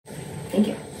Thank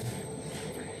you. I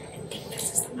think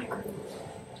this is the microphone.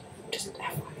 Just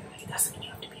FYI, he doesn't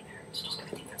need to be there. So just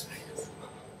gonna think that's what it is.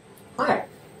 Hi.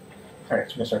 All right,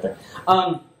 so we're gonna start there.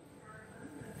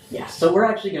 Yeah, so we're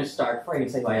actually gonna start, before I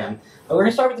even say who I am, we're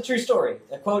gonna start with a true story.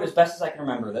 A quote, as best as I can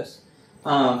remember this,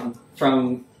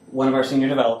 from one of our senior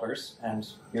developers, and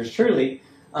yours truly.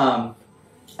 And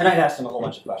I'd asked him a whole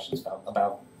bunch of questions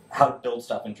about how to build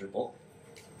stuff in Drupal.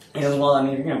 He goes, well, I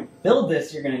mean, if you're going to build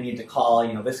this, you're going to need to call,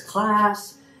 this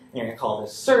class, and you're going to call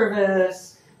this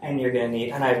service, and you're going to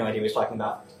need, and I have no idea what he's talking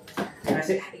about. And I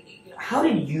said, hey, how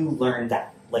did you learn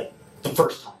that, like, the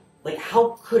first time? Like,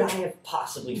 how could I have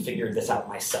possibly figured this out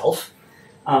myself?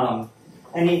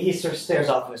 And he sort of stares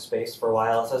off into space for a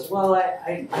while and says, well,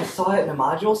 I saw it in a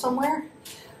module somewhere,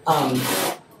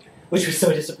 which was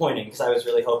so disappointing, because I was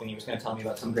really hoping he was going to tell me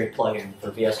about some great plugin for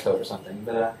VS Code or something.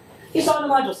 But he saw it in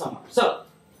a module somewhere. So,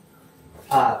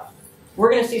 we're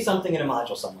going to see something in a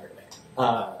module somewhere today.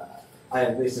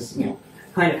 This is,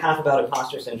 kind of half about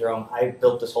imposter syndrome. I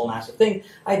built this whole massive thing.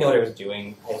 I know what I was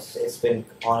doing. It's been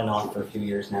on and on for a few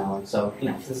years now, and so,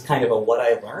 this is kind of a what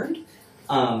I learned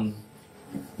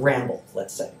ramble,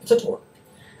 let's say. It's a tour.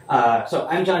 So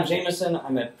I'm John Jameson.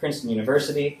 I'm at Princeton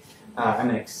University. I'm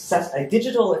a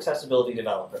digital accessibility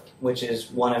developer, which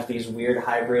is one of these weird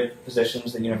hybrid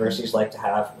positions that universities like to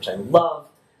have, which I love.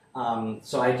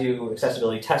 So I do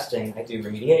accessibility testing, I do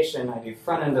remediation, I do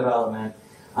front-end development,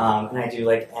 and I do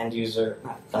like end-user,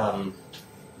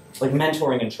 like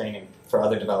mentoring and training for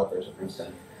other developers at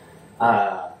Princeton.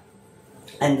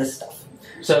 And this stuff.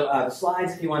 So the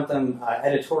slides, if you want them,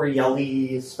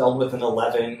 Editoria11y, spelled with an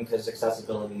 11 because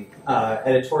accessibility.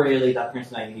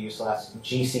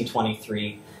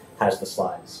 Editorially.princeton.edu/GC23 has the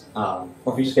slides. Or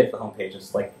if you just get to the homepage,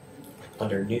 it's like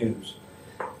under news.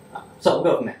 So we'll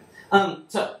go from there.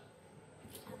 So,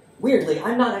 weirdly,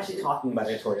 I'm not actually talking about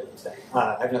editorially today.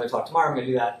 I have another talk tomorrow, I'm going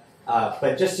to do that.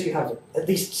 But just so you have at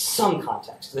least some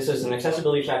context, this is an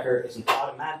accessibility checker. It's an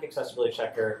automatic accessibility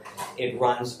checker. It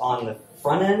runs on the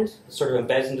front end, it sort of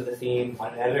embeds into the theme.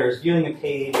 When an editor is viewing a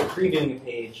page or previewing a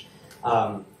page,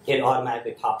 it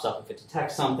automatically pops up if it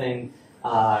detects something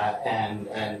and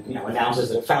announces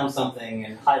that it found something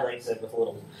and highlights it with a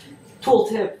little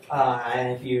tooltip.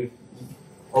 And if you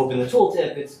open the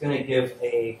tooltip, it's going to give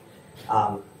a,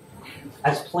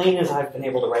 as plain as I've been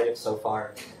able to write it so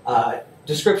far,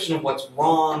 description of what's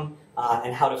wrong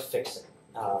and how to fix it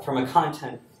from a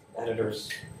content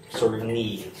editor's sort of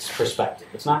needs perspective.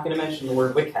 It's not going to mention the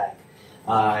word WCAG.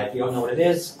 If you don't know what it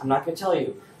is, I'm not going to tell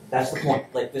you. That's the point.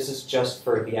 Like, this is just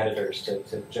for the editors to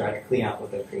try to clean out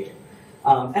what they're creating.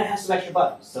 And it has some extra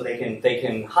buttons, so they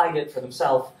can hide it for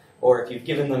themselves. Or if you've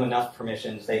given them enough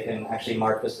permissions, they can actually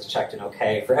mark this as checked and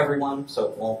OK for everyone, so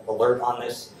it won't alert on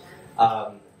this.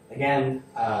 Again,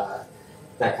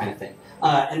 that kind of thing.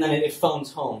 And then it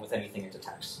phones home with anything it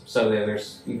detects. So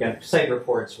you get site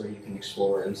reports where you can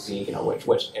explore and see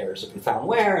which errors have been found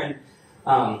where and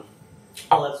all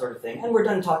that sort of thing. And we're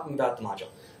done talking about the module.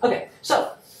 OK,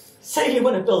 so say you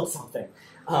want to build something.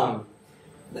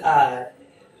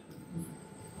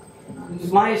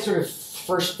 My sort of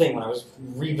first thing when I was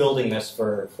rebuilding this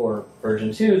for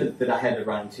version 2 that I had to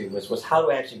run into was how do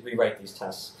I actually rewrite these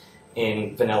tests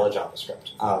in vanilla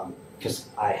JavaScript? Because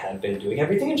I had been doing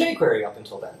everything in jQuery up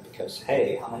until then, because,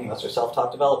 hey, how many of us are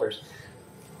self-taught developers?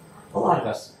 A lot of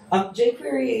us.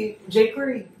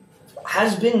 jQuery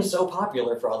has been so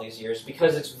popular for all these years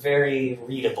because it's very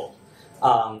readable.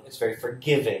 It's very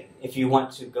forgiving. If you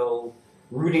want to go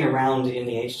rooting around in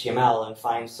the HTML and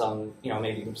find some,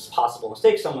 maybe possible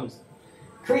mistake someone's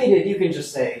created, you can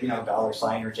just say, $$ or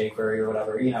jQuery or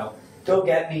whatever, go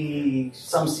get me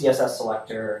some CSS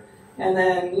selector, and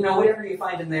then, whatever you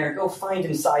find in there, go find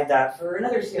inside that for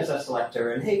another CSS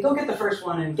selector, and hey, go get the first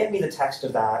one and get me the text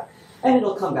of that, and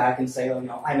it'll come back and say,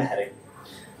 oh, I'm ahead of you.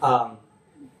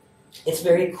 It's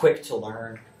very quick to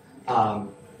learn. A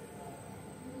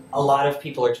lot of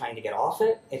people are trying to get off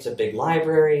it. It's a big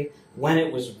library. When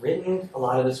it was written, a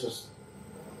lot of this was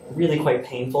really quite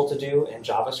painful to do in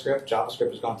JavaScript.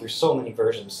 JavaScript has gone through so many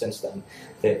versions since then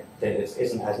that it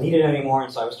isn't as needed anymore,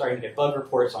 and so I was starting to get bug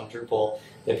reports on Drupal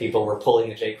that people were pulling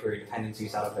the jQuery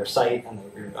dependencies out of their site, and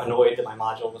they were annoyed that my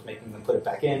module was making them put it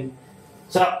back in.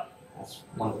 So that's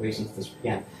one of the reasons this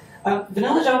began.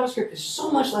 Vanilla JavaScript is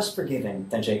so much less forgiving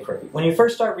than jQuery. When you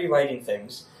first start rewriting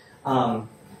things,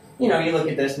 you look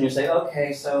at this and you say,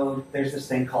 okay, so there's this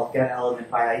thing called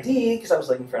getElementById, because I was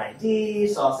looking for an ID,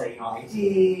 so I'll say,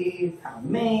 ID,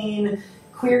 main,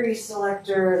 query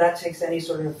selector, that takes any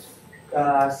sort of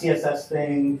CSS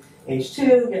thing,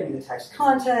 H2, get me the text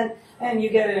content, and you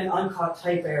get an uncaught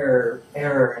type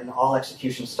error, and all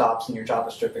execution stops, and your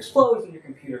JavaScript explodes, and your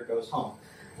computer goes home.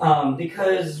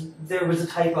 Because there was a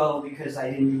typo, because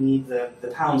I didn't need the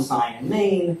pound sign in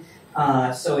main,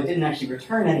 so it didn't actually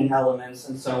return any elements,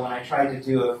 and so when I tried to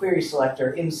do a query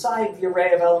selector inside the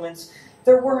array of elements,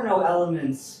 there were no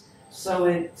elements, so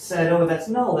it said, oh, that's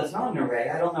null, that's not an array.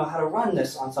 I don't know how to run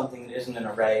this on something that isn't an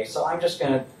array, so I'm just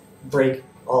going to break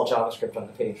all JavaScript on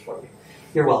the page for you.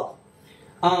 You're welcome.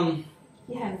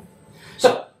 Yeah.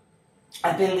 So,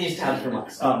 I've been in these tabs for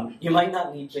months. You might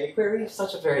not need jQuery,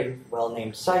 such a very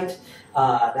well-named site.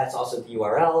 That's also the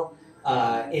URL.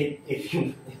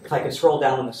 If I could scroll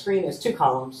down on the screen, it's 2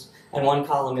 columns, and one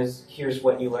column is here's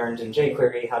what you learned in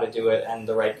jQuery, how to do it, and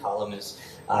the right column is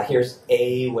here's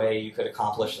a way you could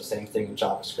accomplish the same thing in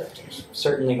JavaScript. There's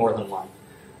certainly more than one.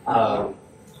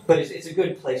 But it's a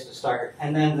good place to start.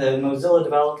 And then the Mozilla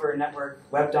Developer Network,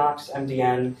 Web Docs,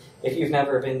 MDN, if you've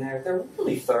never been there, they're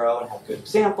really thorough and have good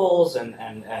examples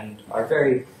and are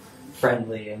very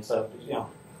friendly. And so, you know,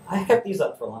 I kept these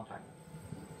up for a long time.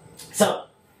 So,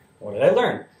 what did I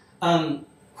learn?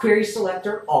 Query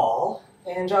selector all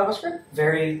in JavaScript,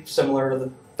 very similar to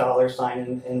the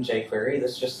 $sign in jQuery.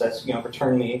 This just says, you know,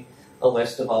 return me a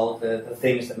list of all of the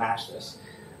things that match this.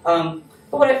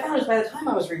 But what I found is by the time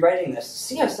I was rewriting this,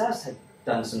 CSS had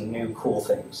done some new cool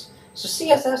things. So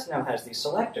CSS now has these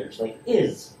selectors like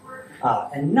is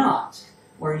and not,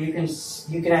 where you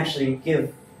can actually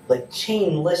give like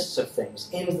chain lists of things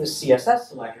into the CSS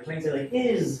selectors. So you can say like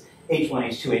is H1,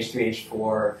 H2, H3,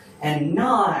 H4, and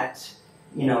not,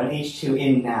 you know, an H2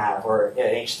 in nav or an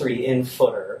H3 in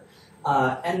footer.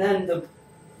 And then the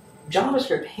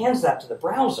JavaScript hands that to the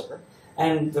browser,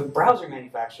 and the browser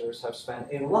manufacturers have spent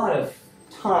a lot of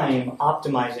time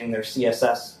optimizing their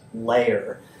CSS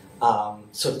layer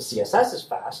so that CSS is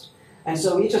fast, and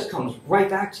so it just comes right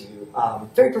back to you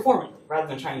very performantly, rather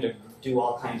than trying to do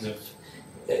all kinds of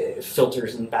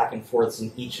filters and back and forths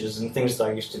and eaches and things that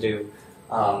I used to do.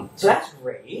 So that's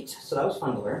great. So that was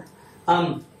fun to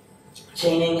learn.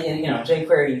 Chaining in, you know,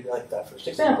 jQuery, like that first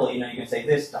example, you know, you can say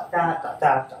this dot that dot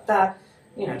that dot that.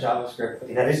 You know, JavaScript. I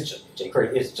mean, that is just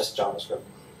jQuery is just JavaScript.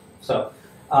 So,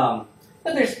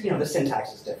 but there's, you know, the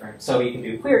syntax is different. So you can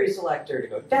do query selector to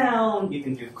go down. You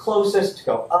can do closest to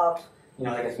go up. You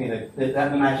know, like if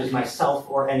that matches myself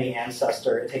or any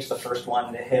ancestor. It takes the first one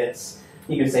and it hits.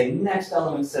 You can say next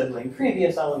element sibling,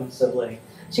 previous element sibling.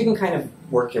 So you can kind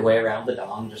of work your way around the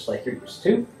DOM just like you're used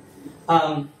to.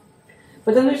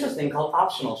 But then there's this thing called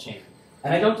optional chaining.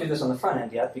 And I don't do this on the front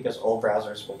end yet because old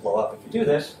browsers will blow up if you do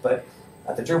this, but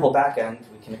at the Drupal backend,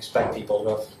 we can expect people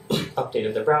to have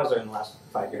updated their browser in the last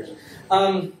 5 years.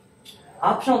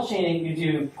 Optional chaining, you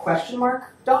do question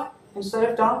mark dot instead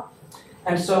of dot.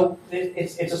 And so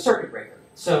it's a circuit breaker.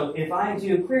 So if I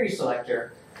do query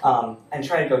selector and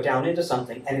try to go down into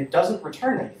something and it doesn't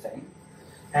return anything,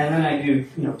 and then I do,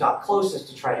 you know, dot closest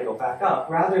to try to go back up,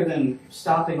 rather than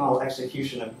stopping all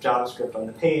execution of JavaScript on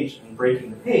the page and breaking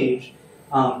the page,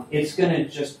 it's going to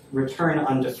just return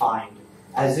undefined,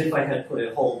 as if I had put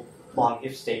a whole long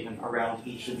if statement around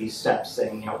each of these steps,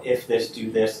 saying, you know, if this, do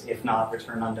this, if not,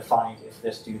 return undefined, if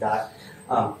this, do that.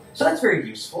 So that's very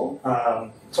useful.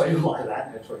 So I do a lot of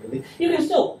that editorially. You can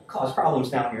still cause problems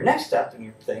down in your next step in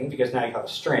your thing, because now you have a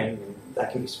string, and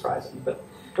that can be surprising. But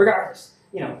regardless,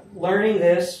 you know, learning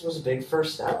this was a big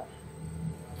first step.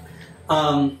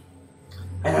 And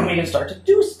then we can start to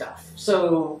do stuff.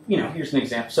 So, you know, here's an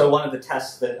example. So one of the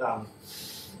tests that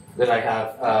that I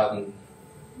have,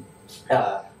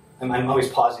 I'm always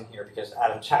pausing here because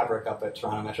Adam Chabrick up at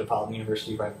Toronto Metropolitan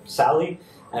University wrote Sally,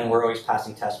 and we're always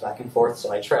passing tests back and forth,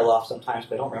 so I trail off sometimes,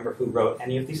 but I don't remember who wrote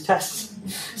any of these tests.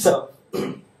 So,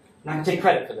 I'm not going to take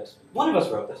credit for this. One of us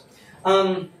wrote this.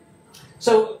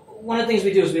 So, one of the things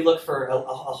we do is we look for a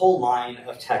whole line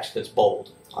of text that's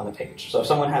bold on the page. So if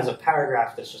someone has a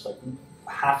paragraph that's just like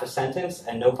half a sentence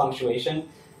and no punctuation,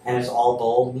 and it's all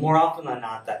bold, more often than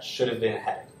not, that should have been a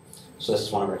heading. So this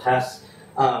is one of our tests.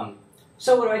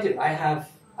 So what do?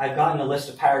 I've gotten a list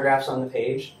of paragraphs on the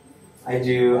page. I'm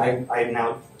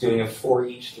now doing a for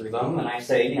each through them, and I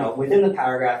say, you know, within the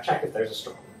paragraph, check if there's a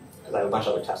string, because I have a bunch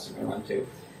of other tests I'm going to run too.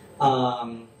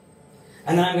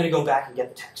 And then I'm going to go back and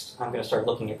get the text. I'm going to start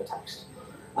looking at the text.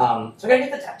 So I got to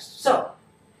get the text. So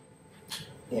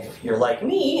if you're like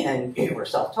me and you were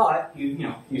self-taught,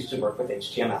 you used to work with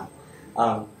HTML.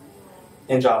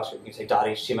 In JavaScript, you can say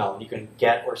 .html, and you can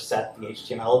get or set the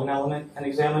HTML of an element and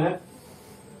examine it.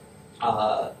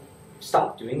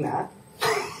 Stop doing that.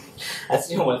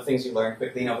 That's one of the things you learn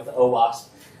quickly, with the OWASP.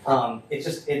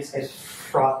 It's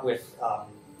fraught with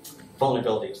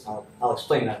vulnerabilities. I'll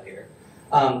explain that later.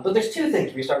 But there's two things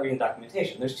when you start reading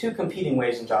documentation. There's two competing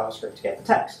ways in JavaScript to get the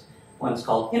text. One's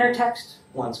called inner text,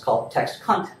 one's called text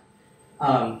content.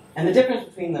 And the difference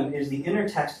between them is the inner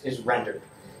text is rendered.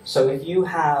 So if you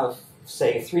have,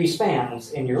 say, 3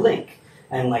 spans in your link,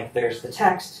 and like there's the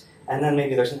text, and then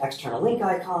maybe there's an external link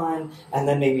icon, and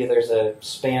then maybe there's a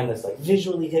span that's like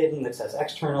visually hidden that says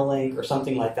external link or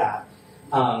something like that.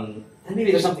 And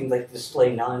maybe there's something like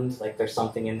display none, like there's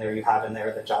something in there you have in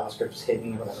there that JavaScript is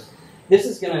hidden or whatever. This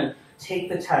is going to take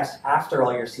the text after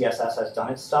all your CSS has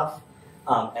done its stuff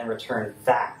and return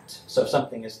that. So if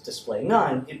something is display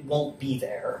none, it won't be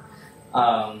there.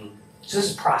 So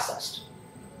this is processed.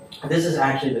 This is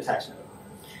actually the text node.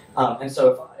 And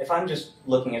so if I'm just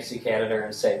looking at CK Editor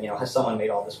and saying, has someone made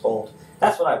all this bold?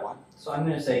 That's what I want. So I'm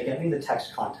going to say, get me the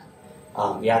text content,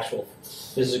 the actual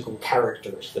physical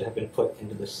characters that have been put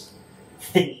into this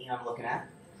thingy I'm looking at.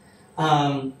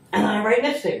 And then I write an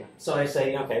if statement. So I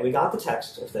say, okay, we got the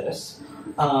text of this.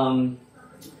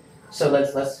 So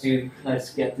let's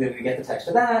get the text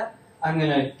of that. I'm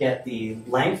going to get the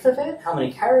length of it, how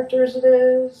many characters it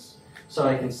is. So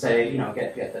I can say,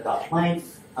 get the dot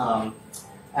length. And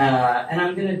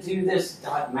I'm going to do this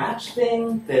dot match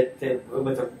thing that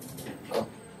with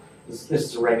this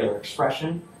is a regular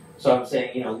expression. So I'm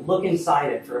saying, look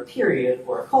inside it for a period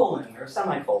or a colon or a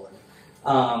semicolon.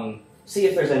 See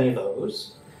if there's any of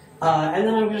those. And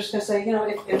then I'm just going to say,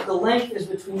 if the length is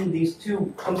between these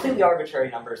two completely arbitrary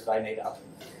numbers that I made up,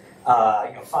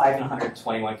 5 and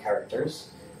 121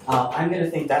 characters, I'm going to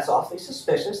think that's awfully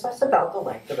suspicious. That's about the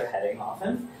length of a heading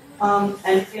often.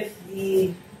 And if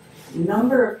the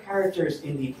number of characters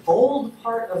in the bold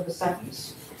part of the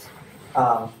sentence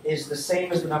is the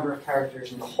same as the number of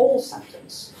characters in the whole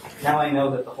sentence, now I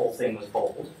know that the whole thing was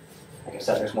bold. Like I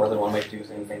said, there's more than one way to do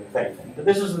anything with anything. But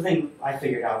this was the thing I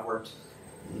figured out worked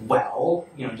well.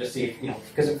 Just see if,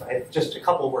 because if just a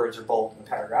couple words are bold in the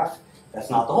paragraph, that's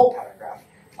not the whole paragraph.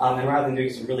 And rather than doing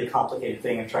some really complicated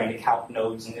thing of trying to count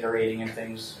nodes and iterating and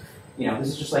things, this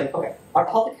is just like, okay, are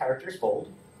all the characters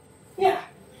bold? Yeah.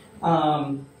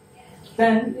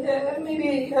 Then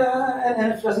maybe,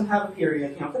 and if it doesn't have a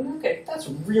period, then okay, that's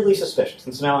really suspicious.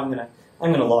 And so now I'm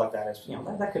gonna log that as,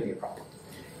 that could be a problem.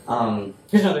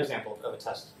 Here's another example of a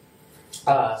test.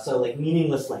 So like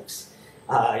meaningless links.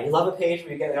 You love a page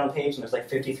where you get it on a page and there's like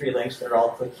 53 links that are all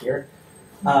click here.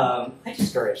 I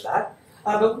discourage that.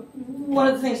 But one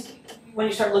of the things when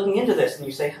you start looking into this and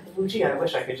you say, oh, gee, I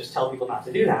wish I could just tell people not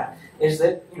to do that, is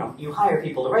that you hire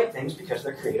people to write things because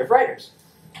they're creative writers.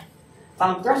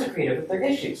 They're also creative with their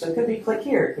issues. So it could be click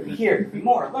here, it could be here, it could be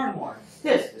more, learn more.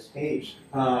 This page,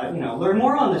 learn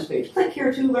more on this page. Click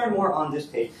here to learn more on this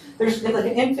page. There's like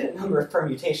an infinite number of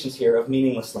permutations here of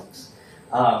meaningless links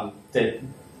that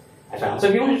I found. So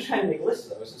if you want to try and make a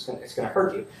list of those, it's going to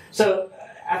hurt you. So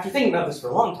after thinking about this for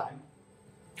a long time,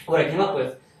 what I came up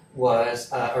with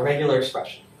was a regular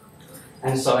expression.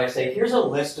 And so I say, here's a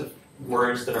list of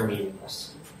words that are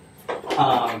meaningless.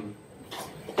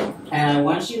 And I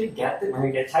want you to get when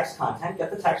we get text content,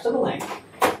 get the text of the link,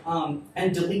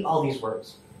 and delete all these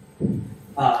words.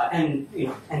 And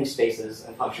any spaces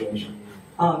and punctuation.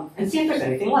 And see if there's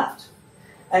anything left.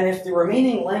 And if the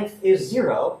remaining length is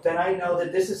 0, then I know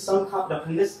that this is some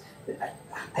and this.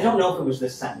 I don't know if it was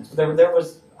this sentence, but there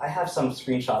was. I have some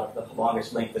screenshot of the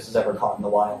longest link this has ever caught in the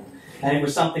wild, and it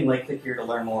was something like "click here to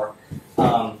learn more."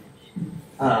 Then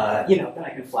I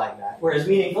can flag that. Whereas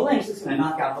meaningful links, it's going to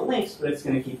knock out the links, but it's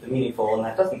going to keep the meaningful, and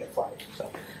that doesn't get flagged.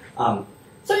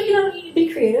 So, you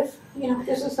be creative.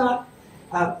 This is not.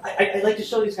 I like to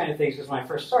show these kind of things because when I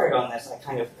first started on this,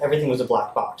 everything was a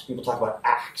black box. People talk about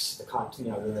axe,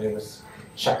 that it was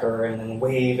checker and then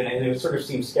wave, and it sort of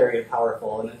seemed scary and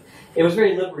powerful. And it was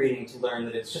very liberating to learn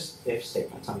that it's just if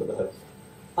statements under the hood.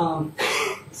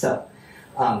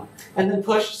 And then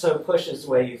push. So push is the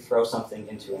way you throw something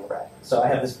into an array. So I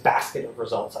have this basket of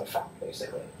results I found,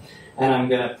 basically. And I'm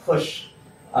going to push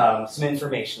some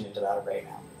information into that array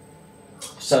now.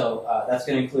 So that's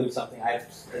going to include something. I have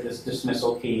this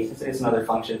dismissal key. It's another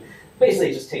function.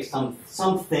 Basically, it just takes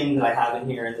something that I have in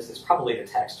here, and this is probably the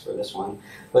text for this one,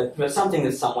 but something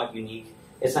that's somewhat unique.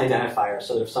 It's an identifier,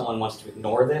 so that if someone wants to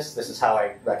ignore this, this is how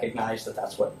I recognize that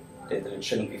that it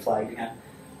shouldn't be flagged again.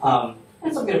 And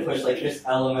so I'm going to push like this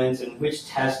element and which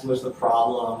test was the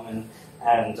problem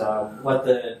and what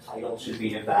the title should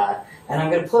be of that. And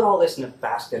I'm going to put all this in a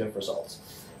basket of results.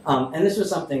 And this was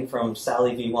something from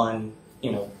Sally v1.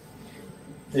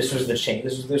 This was the change.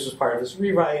 This was part of this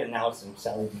rewrite, and now it's in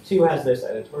Sally v2 has this.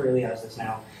 Editorially has this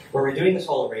now, where we're doing this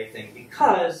whole array thing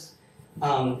because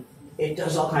it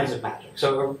does all kinds of magic.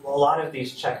 So a lot of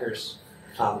these checkers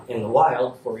In the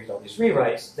wild, before we did all these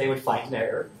rewrites, they would find an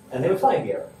error, and they would flag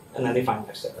the error, and then they find the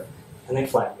next error, and they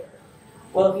flag the error.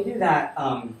 Well, if you do that,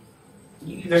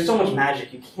 there's so much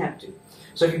magic you can't do.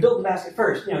 So if you build the basket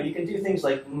first, you can do things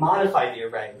like modify the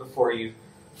array before you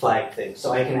flag things.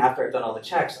 So I can, after I've done all the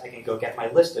checks, I can go get my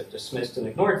list of dismissed and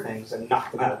ignored things and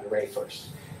knock them out of the array first.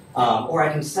 Or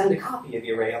I can send a copy of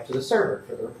the array up to the server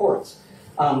for the reports.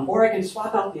 Or I can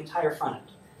swap out the entire front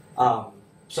end.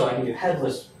 So I can do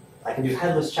headless. I can do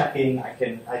headless checking. I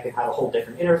can have a whole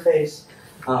different interface.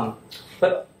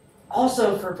 But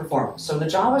also for performance. So in the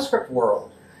JavaScript world,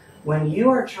 when you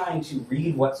are trying to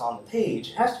read what's on the page,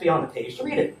 it has to be on the page to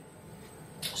read it.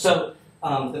 So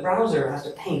the browser has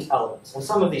to paint elements. And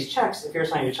some of these checks, if you're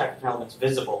trying to check if an element's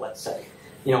visible, let's say,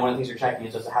 one of the things you're checking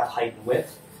is does it have height and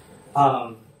width?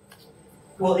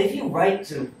 Well, if you write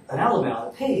to an element on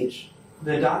the page,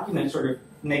 the document sort of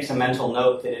makes a mental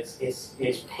note that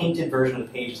its painted version of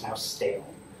the page is now stale,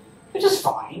 which is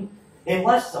fine,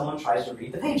 unless someone tries to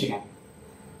read the page again.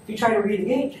 If you try to read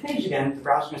the page again, the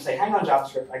browser's going to say, hang on,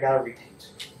 JavaScript, I got to repaint.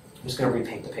 I'm just going to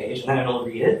repaint the page, and then it'll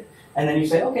read it, and then you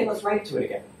say, okay, let's write to it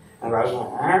again. And the browser's like,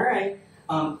 all right.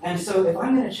 And so if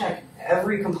I'm going to check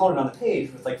every component on the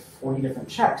page with like 40 different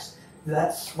checks,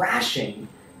 that thrashing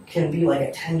can be like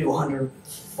a 10 to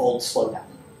 100-fold slowdown.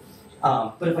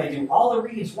 But if I do all the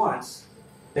reads once,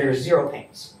 there's 0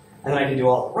 paints. And then I can do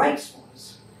all the writes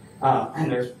once,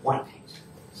 and there's 1 paint.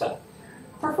 So,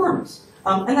 performance.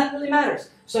 And that really matters.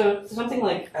 So something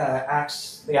like the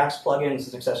Axe plugin is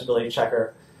an accessibility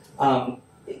checker.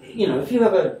 If you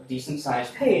have a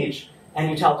decent-sized page and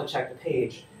you tell it to check the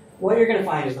page, what you're going to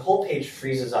find is the whole page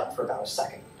freezes up for about a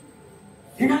second.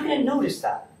 You're not going to notice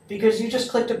that because you just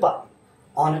clicked a button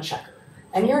on a checker,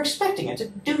 and you're expecting it to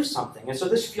do something. And so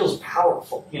this feels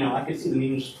powerful. I could see them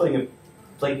even just putting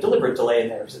a deliberate delay in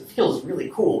there because it feels really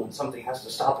cool when something has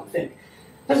to stop and think.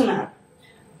 Doesn't matter.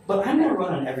 But I'm going to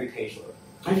run on every page load.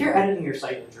 If you're editing your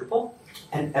site in Drupal,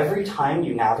 and every time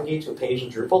you navigate to a page in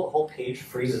Drupal, the whole page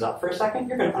freezes up for a second,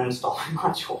 you're going to uninstall my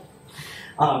module.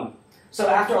 So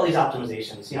after all these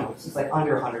optimizations, it's like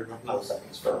under 100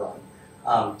 milliseconds for a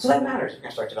run. So that matters if you're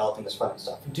going to start developing this front-end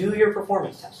stuff. Do your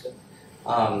performance testing.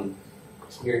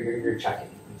 You're checking,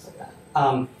 things like that.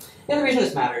 The other reason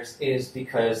this matters is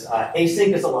because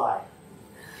async is a lie.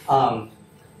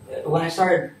 When I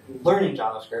started learning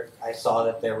JavaScript, I saw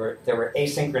that there were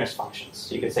asynchronous functions.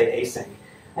 So you could say async.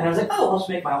 And I was like, oh, I'll just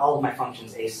make all of my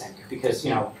functions async because,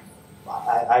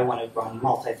 I want to run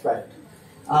multi-threaded.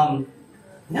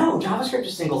 No, JavaScript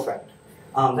is single-threaded.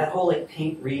 That whole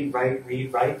paint, read,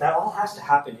 write, that all has to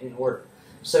happen in order.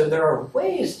 So there are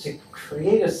ways to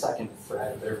create a second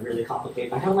thread that are really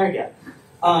complicated. I haven't learned yet.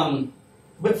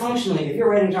 But functionally, if you're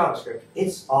writing JavaScript,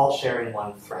 it's all sharing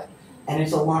one thread. And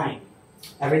it's a line.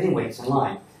 Everything waits in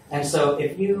line. And so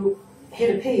if you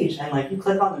hit a page and you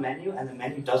click on the menu and the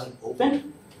menu doesn't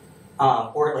open,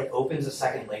 or it opens a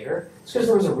second later, it's because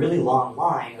there was a really long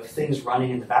line of things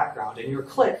running in the background, and your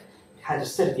click had to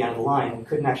sit at the end of the line and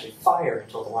couldn't actually fire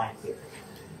until the line cleared.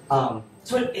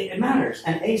 So it matters.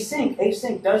 And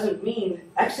async doesn't mean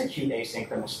execute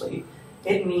asynchronously.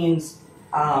 It means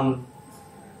I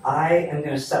am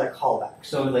going to set a callback.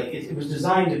 So it was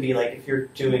designed to be if you're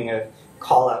doing a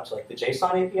call out to the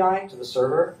JSON API to the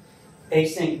server,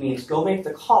 async means go make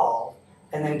the call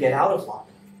and then get out of line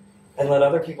and let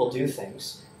other people do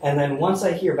things. And then once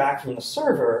I hear back from the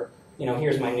server,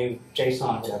 here's my new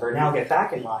JSON or whatever, now get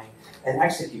back in line and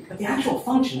execute. But the actual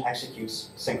function executes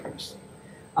synchronously.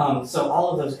 So all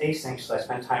of those asyncs that I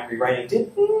spent time rewriting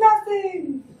did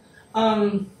nothing.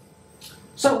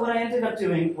 So what I ended up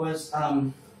doing was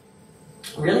a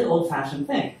really old-fashioned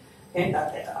thing. And,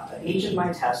 each of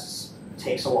my tests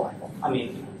takes a while. I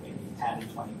mean, maybe 10,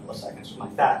 20 milliseconds, something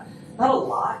like that. Not a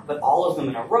lot, but all of them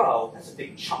in a row, that's a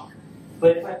big chunk.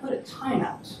 But if I put a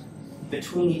timeout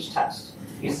between each test,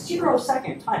 a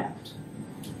 0-second timeout.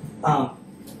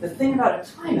 The thing about a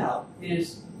timeout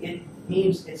is it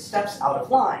means it steps out of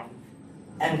line,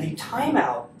 and the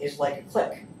timeout is like a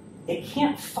click. It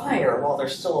can't fire while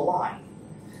there's still a line.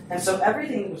 And so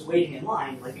everything that was waiting in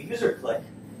line, like a user click,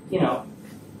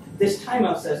 this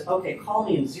timeout says, okay, call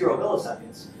me in 0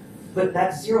 milliseconds, but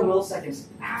that's 0 milliseconds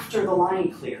after the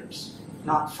line clears,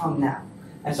 not from now.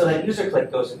 And so that user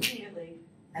click goes immediately,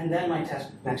 and then my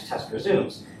next test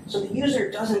resumes. So the user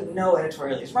doesn't know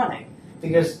Editoria11y is running,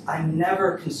 because I'm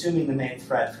never consuming the main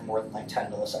thread for more than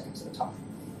 10 milliseconds at a time.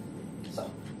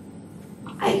 So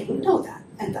I didn't know that,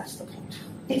 and that's the point.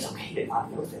 It's okay to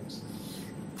not know things.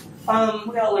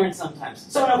 We all learn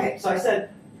sometimes. So okay, so I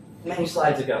said many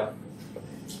slides ago,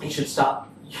 you should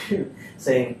stop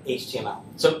saying HTML.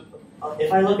 So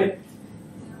if I look at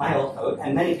my old code,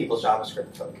 and many people's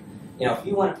JavaScript code. You know, if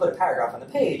you want to put a paragraph on the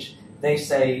page, they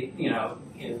say, you know,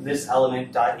 this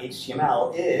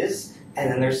element.html is,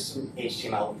 and then there's some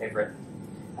HTML that they've written.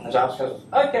 And the JavaScript goes,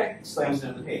 okay, slams it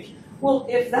into the page. Well,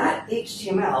 if that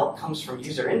HTML comes from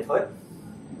user input,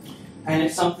 and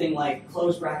it's something like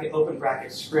close bracket, open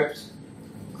bracket, script,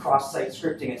 cross-site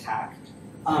scripting attack,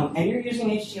 and you're using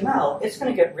HTML, it's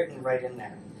going to get written right in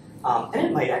there. And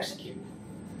it might execute.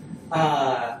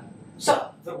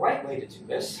 So the right way to do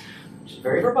this, which is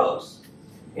very verbose,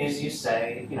 is you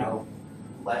say, you know,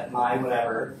 let my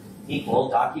whatever equal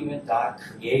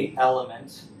document.create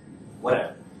element,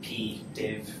 whatever, p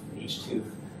div h2.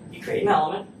 You create an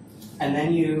element, and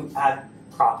then you add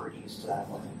properties to that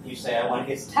element. You say, I want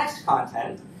its text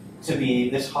content to be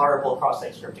this horrible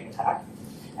cross-site scripting attack,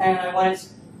 and I want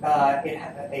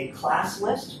a class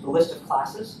list, the list of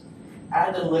classes.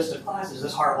 Add to the list of classes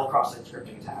this horrible cross-site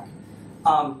scripting attack.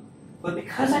 But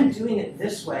because I'm doing it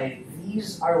this way,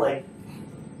 these are like,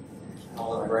 I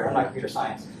don't know, right? I'm not computer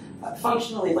science,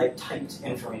 functionally like typed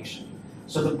information.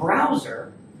 So the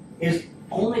browser is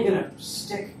only going to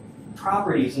stick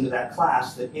properties into that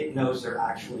class that it knows are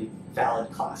actually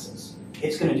valid classes.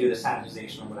 It's going to do the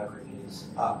sanitization or whatever it is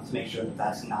to make sure that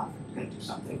that's not going to do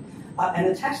something. And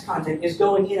the text content is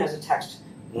going in as a text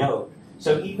node.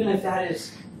 So even if that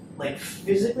is like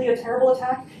physically a terrible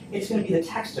attack, it's going to be the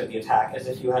text of the attack, as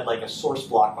if you had like a source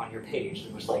block on your page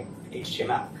that was like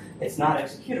HTML. It's not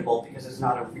executable because it's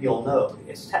not a real node,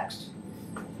 it's text.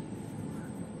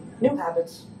 New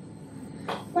habits.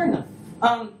 Learn them.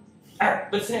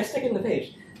 Alright, but stick it in the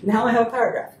page. Now I have a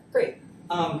paragraph. Great.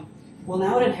 Well,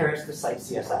 now it inherits the site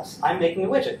CSS. I'm making a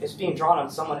widget. It's being drawn on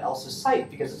someone else's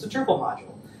site because it's a Drupal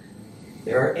module.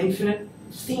 There are infinite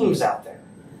themes out there.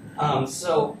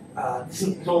 This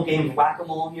little game of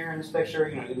whack-a-mole here in this picture,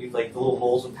 you know, we've like the little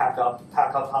moles would pack up,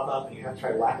 hop up, and you have to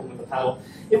try to whack them with a paddle.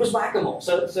 It was whack-a-mole.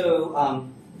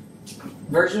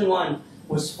 Version 1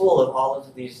 was full of all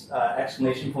of these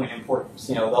exclamation point importance.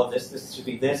 You know, this should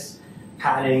be this,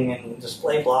 padding and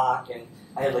display block, and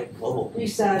I had like global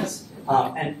resets.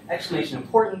 And exclamation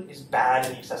important is bad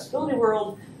in the accessibility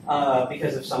world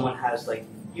because if someone has like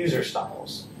user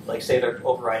styles, like say they're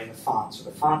overriding the fonts or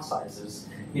the font sizes,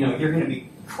 you know, you're going to be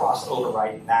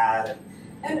cross-overriding that,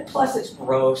 and plus it's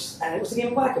gross, and it was a game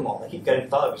of whack-a-mole. I keep getting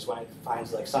bugs when it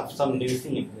finds like some new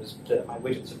theme that my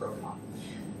widgets are broken on.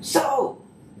 So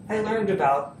I learned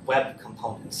about web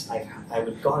components. I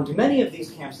would go on to many of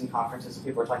these camps and conferences and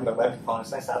people were talking about web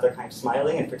components, and I sat there kind of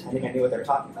smiling and pretending I knew what they were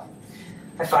talking about.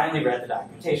 I finally read the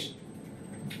documentation.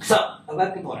 So, a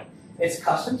web component. It's a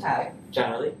custom tag,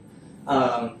 generally.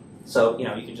 So, you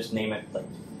know, you can just name it like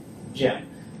Jim.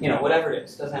 You know, whatever it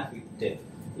is. It doesn't have to be div.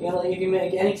 You know, you can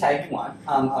make any tag you want.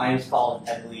 Mine is called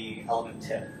Edley element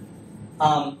tip.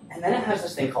 And then it has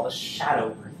this thing called a shadow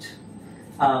root.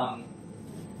 And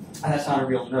that's not a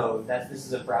real node. This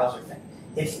is a browser thing.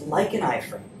 It's like an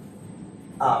iframe.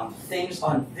 Things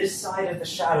on this side of the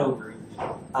shadow root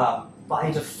by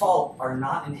default are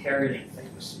not inheriting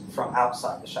things from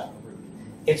outside the shadow root.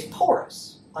 It's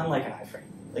porous, unlike an iframe.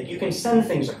 Like you can send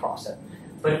things across it.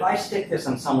 But if I stick this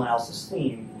on someone else's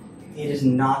theme, it is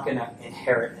not going to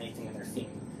inherit anything in their theme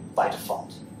by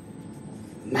default.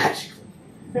 Magically.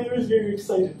 I was very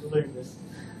excited to learn this.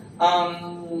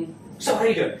 So how do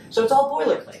you do it? So it's all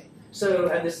boilerplate. So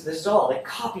and this is all like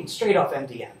copied straight off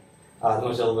MDN, the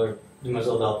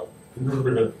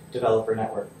Mozilla Developer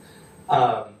Network.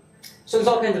 So there's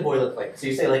all kinds of boilerplate. So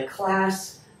you say like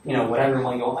class, you know, whatever you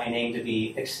want my name to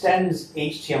be, extends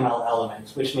HTML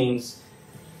elements, which means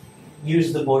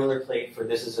use the boilerplate for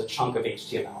this is a chunk of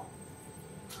HTML.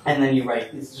 And then you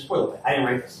write, this is just boilerplate. I didn't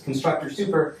write this. Constructor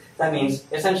super, that means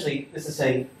essentially this is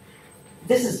saying,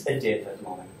 this is a div at the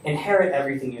moment. Inherit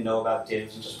everything you know about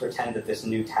divs and just pretend that this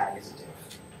new tag is a div.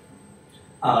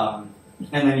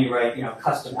 And then you write, you know,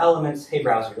 custom elements. Hey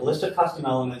browser, a list of custom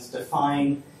elements,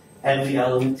 define Edley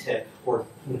element tip or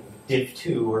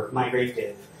div2 or migrate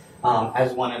div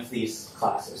as one of these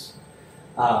classes.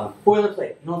 Boilerplate,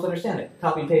 you don't have to understand it.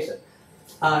 Copy and paste it.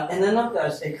 And then what it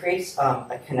does, it creates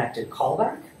a connected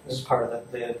callback. This is part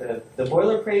of the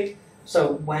boilerplate.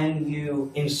 So when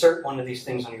you insert one of these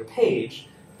things on your page,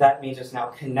 that means it's now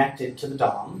connected to the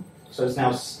DOM. So it's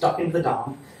now stuck into the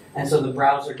DOM. And so the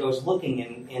browser goes looking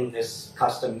in this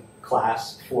custom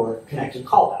class for connected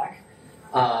callback.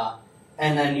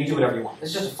 And then you do whatever you want.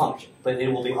 It's just a function, but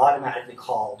it will be automatically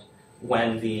called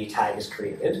when the tag is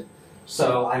created.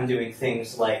 So I'm doing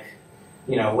things like,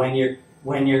 you know, when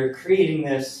you're creating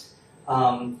this,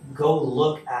 go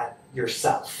look at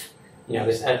yourself. You know,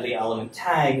 this Edley element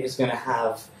tag is going to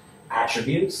have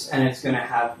attributes, and it's going to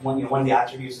have one of the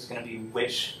attributes is going to be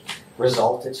which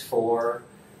result it's for,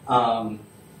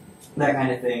 that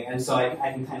kind of thing. And so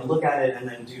I can kind of look at it and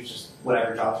then do just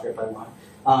whatever JavaScript I want.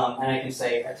 And I can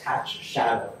say attach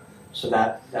shadow. So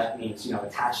that means,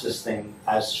 attach this thing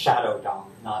as shadow DOM,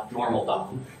 not normal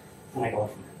DOM. And I go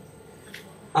from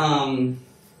there.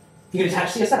 You can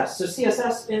attach CSS. So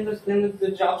CSS in the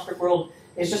JavaScript world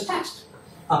is just text.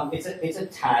 It's a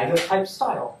tag of type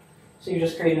style. So you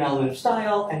just create an element of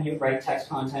style and you write text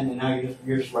content, and now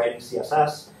you're just writing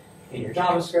CSS in your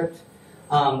JavaScript.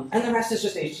 And the rest is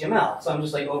just HTML. So I'm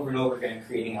just like over and over again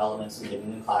creating elements and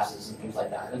giving them classes and things like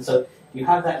that. And so you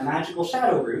have that magical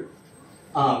shadow root,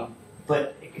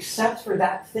 but except for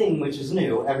that thing which is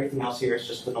new, everything else here is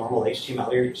just the normal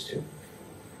HTML you're used to.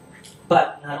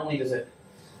 But not only does it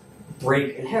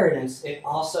break inheritance, it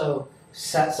also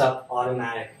sets up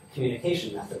automatic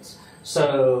communication methods.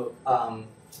 So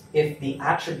if the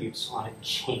attributes on it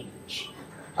change,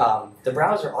 the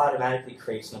browser automatically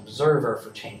creates an observer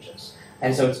for changes.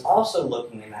 And so it's also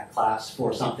looking in that class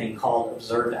for something called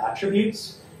observed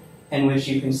attributes, in which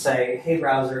you can say, hey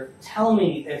browser, tell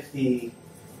me if the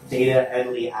data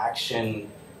edly action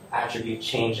attribute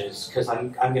changes, because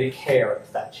I'm going to care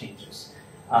if that changes.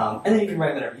 And then you can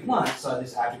write whatever you want. So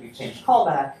this attribute change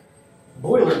callback,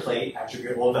 boilerplate,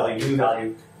 attribute old value, new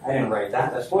value. I didn't write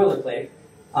that. That's boilerplate.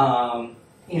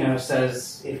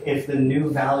 Says if the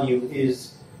new value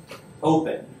is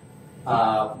open,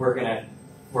 we're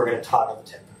gonna toggle the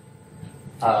tip.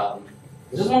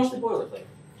 This is mostly boilerplate.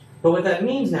 But what that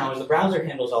means now is the browser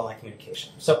handles all my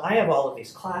communication. So I have all of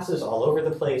these classes all over the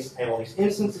place. I have all these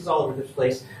instances all over the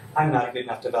place. I'm not a good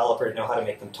enough developer to know how to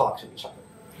make them talk to each other.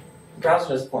 The browser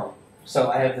does it for me.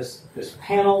 So I have this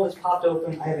panel that's popped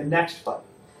open. I have a next button.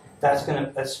 That's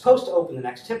supposed to open the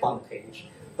next tip on the page.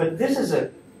 But this is a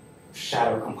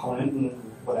shadow component and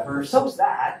whatever. So is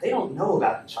that. They don't know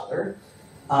about each other.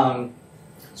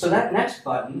 So that next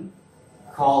button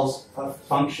calls a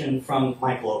function from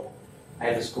my global. I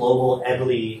have this global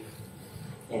edly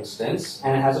instance,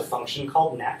 and it has a function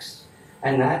called next.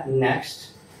 And that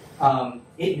next,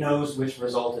 it knows which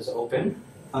result is open,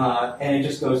 and it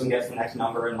just goes and gets the next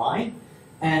number in line,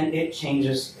 and it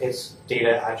changes its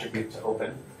data attribute to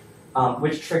open,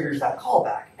 which triggers that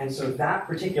callback. And so that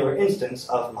particular instance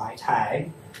of my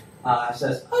tag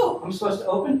says, oh, I'm supposed to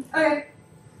open? Okay.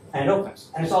 And it opens.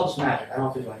 And it's all just magic. I don't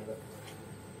have to do any of it.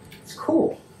 It's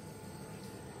cool.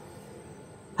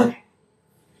 Okay.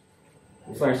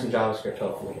 We've learned some JavaScript,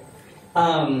 hopefully.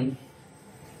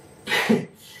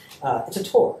 It's a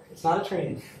tour. It's not a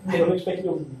training. I don't expect you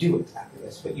to do exactly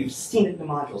this, but you've seen it in the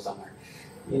module somewhere.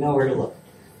 You know where to look.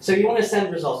 So you want to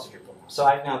send results to Drupal. So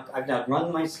I've now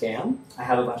run my scan. I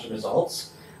have a bunch of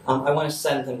results. I want to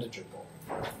send them to Drupal.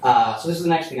 So this is the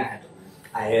next thing I had to learn.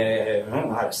 I don't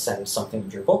know how to send something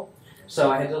to Drupal. So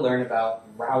I had to learn about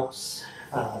routes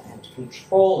and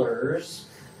controllers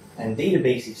and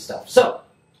databasey stuff. So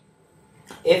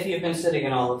if you've been sitting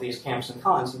in all of these camps and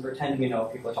cons and pretending you know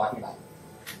what people are talking about,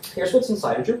 here's what's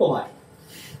inside a Drupal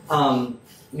module.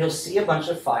 You'll see a bunch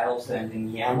of files that end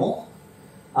in YAML.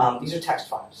 These are text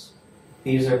files.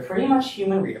 These are pretty much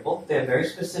human readable. They have very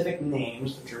specific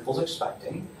names that Drupal's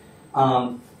expecting.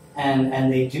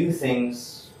 And they do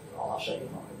things, I'll show you in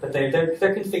a moment, but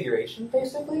they're configuration,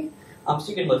 basically. So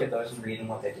you can look at those and read them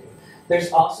what they do.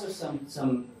 There's also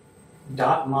some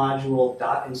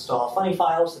 .module, .install funny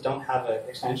files that don't have an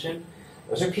extension.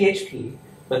 Those are PHP,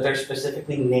 but they're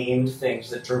specifically named things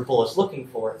that Drupal is looking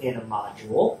for in a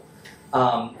module.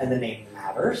 And the name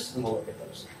matters, and we'll look at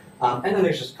those. And then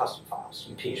there's just custom files,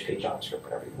 in PHP, JavaScript,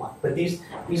 whatever you want. But these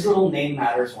little name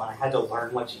matters, I had to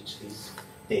learn what each of these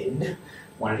did,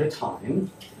 one at a time.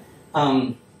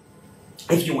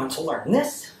 If you want to learn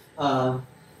this,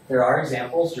 there are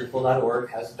examples. Drupal.org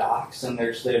has docs, and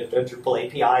there's the Drupal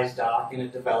APIs doc and a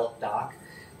develop doc.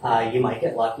 You might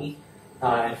get lucky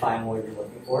and find what you're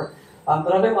looking for.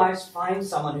 But otherwise, find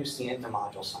someone who's seen it in a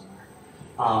module somewhere.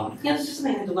 This is just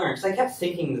something I had to learn, because I kept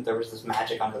thinking that there was this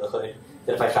magic under the hood,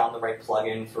 that if I found the right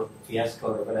plugin for VS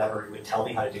Code or whatever, it would tell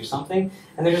me how to do something,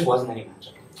 and there just wasn't any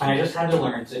magic. And I just had to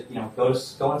learn to,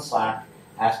 go on Slack,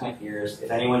 ask my peers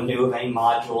if anyone knew of any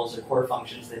modules or core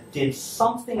functions that did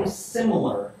something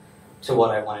similar to what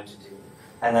I wanted to do,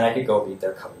 and then I could go read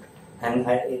their code. And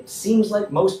it seems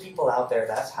like most people out there,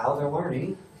 that's how they're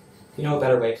learning. If you know a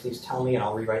better way, please tell me, and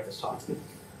I'll rewrite this talk.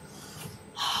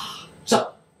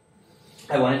 So,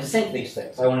 I wanted to sync these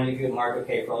things. I wanted to get mark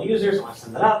OK for all users. I want to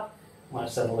send that up. I want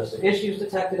to send a list of issues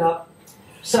detected up.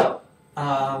 So,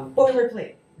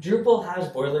 boilerplate. Drupal has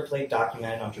boilerplate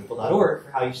documented on Drupal.org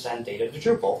for how you send data to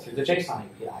Drupal through the JSON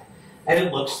API. And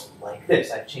it looks like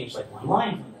this. I've changed like one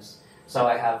line from this. So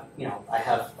I have,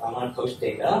 I'm on post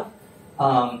data.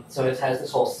 So it has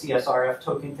this whole CSRF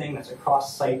token thing that's a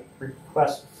cross-site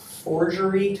request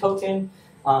forgery token.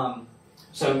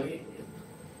 So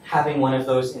having one of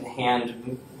those in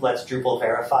hand lets Drupal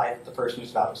verify that the person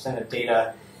who's about to send a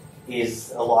data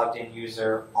is a logged-in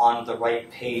user on the right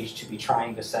page to be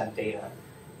trying to send data.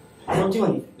 I don't do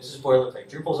anything. This is boilerplate.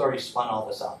 Drupal's already spun all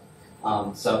this up.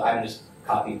 So I'm just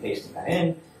copy and pasting that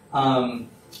in.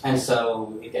 And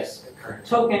so it gets a current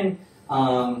token,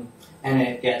 and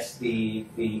it gets the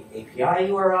API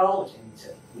URL, which I need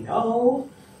to know,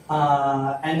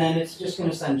 and then it's just going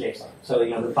to send JSON. So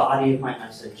the body of my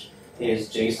message is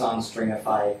JSON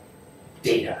stringify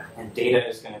data, and data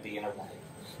is going to be an array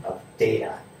of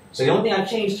data. So the only thing I've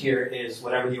changed here is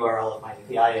whatever the URL of my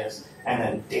API is, and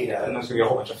then data, and there's going to be a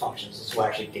whole bunch of functions. This is what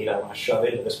actually data I want to shove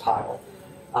into this pile.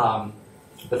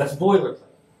 But that's boilerplate.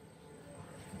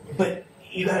 But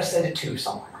you got to send it to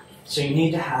somewhere. So you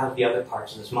need to have the other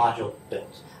parts of this module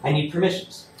built. I need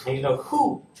permissions. I need to know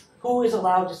who is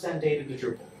allowed to send data to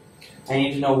Drupal. I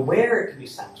need to know where it can be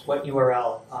sent, what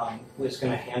URL is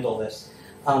going to handle this.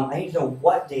 I need to know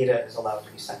what data is allowed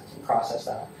to be sent and process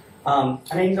that. And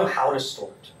I need to know how to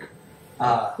store it.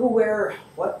 Who, where,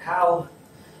 what, how.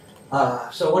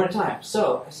 So one at a time.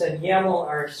 So I said YAML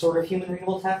are sort of human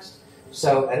readable text.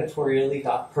 So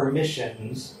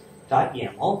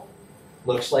editorially.permissions.yaml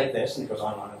looks like this, and it goes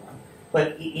on and on and on.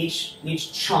 But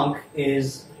each chunk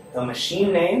is a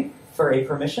machine name for a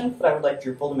permission that I would like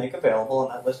Drupal to make available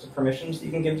in that list of permissions that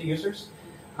you can give to users,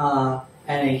 and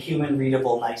a human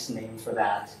readable nice name for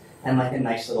that, and like a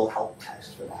nice little help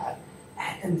text for that,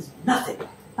 and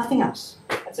nothing else.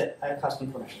 That's it. I have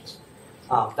custom permissions.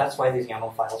 That's why these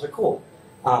YAML files are cool.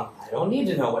 I don't need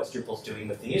to know what Drupal's doing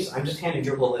with these. I'm just handing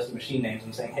Drupal a list of machine names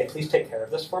and saying, hey, please take care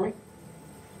of this for me.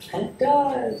 And it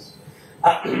does.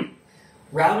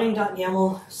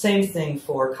 Routing.yaml, same thing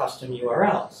for custom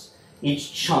URLs.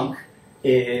 Each chunk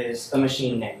is a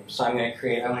machine name. So I'm going to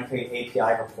create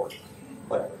API report,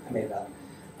 whatever, I made it up.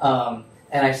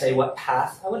 And I say what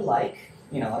path I would like.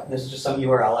 This is just some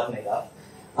URL I've made up.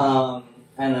 And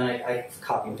then I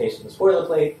copy and paste this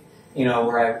boilerplate,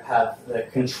 where I have the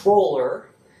controller.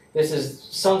 This is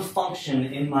some function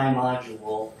in my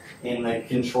module in the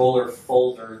controller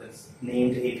folder that's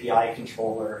named API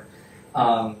controller.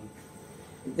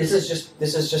 This is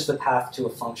just the path to a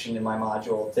function in my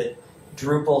module that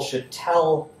Drupal should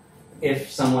tell if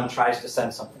someone tries to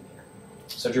send something here.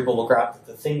 So Drupal will grab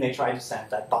the thing they tried to send,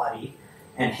 that body,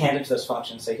 and hand it to this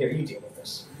function and say, here, you deal with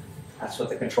this. That's what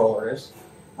the controller is.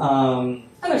 And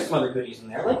there's some other goodies in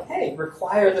there, like, hey,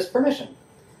 require this permission.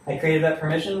 I created that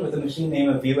permission with the machine name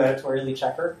of view editorially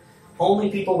checker. Only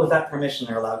people with that permission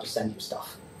are allowed to send you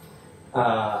stuff.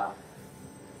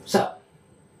 So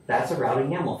that's a routing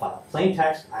YAML file. Plain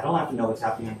text, I don't have to know what's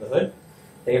happening under the hood.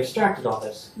 They abstracted all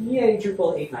this. Yay,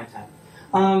 Drupal 8, 9,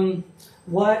 10.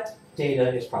 What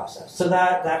data is processed? So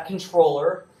that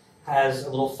controller has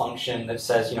a little function that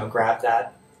says, grab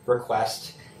that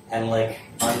request and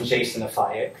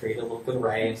un-JSONify it, create a little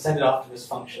array, and send it off to this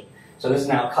function. So this is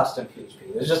now custom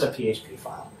PHP. This is just a PHP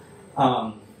file.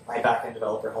 My backend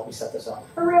developer helped me set this up.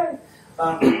 Hooray!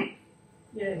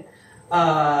 Yay.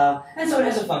 And so it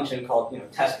has a function called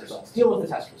test results. Deal with the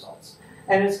test results.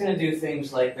 And it's going to do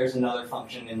things like there's another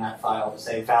function in that file to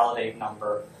say validate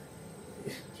number.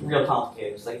 It's real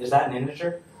complicated. It's like, is that an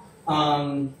integer?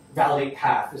 Validate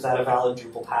path. Is that a valid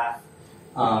Drupal path?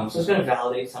 So it's going to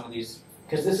validate some of these,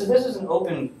 because this is an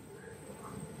open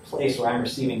place where I'm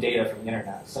receiving data from the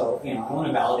internet. So I want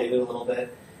to validate it a little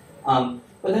bit.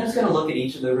 But then it's going to look at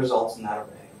each of the results in that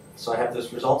array. So I have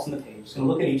those results in the page. It's going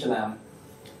to look at each of them,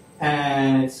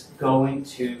 and it's going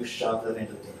to shove them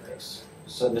into the database.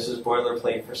 So this is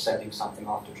boilerplate for sending something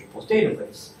off to Drupal's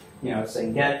database. It's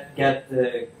saying get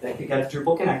the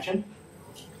Drupal connection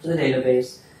to the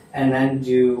database, and then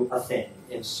do a thing: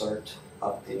 insert,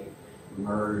 update,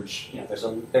 merge. There's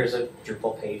a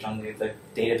Drupal page on the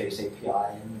database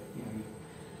API, and you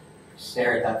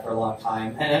stare at that for a long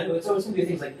time. And so it's going to do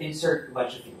things like insert a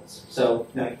bunch of fields. So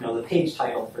the page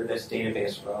title for this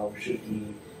database row should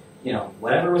be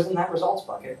whatever was in that results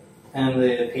bucket, and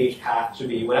the page path should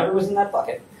be whatever was in that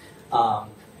bucket.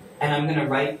 And I'm going to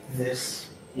write this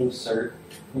insert,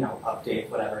 update,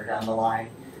 whatever, down the line,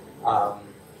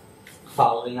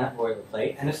 following that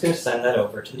boilerplate, and it's going to send that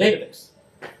over to the database.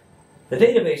 The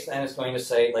database then is going to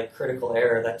say, critical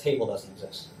error, that table doesn't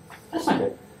exist. That's not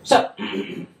good. So,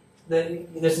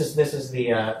 this is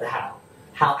the how.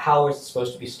 How is it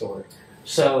supposed to be stored?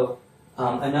 So,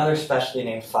 another specially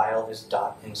named file is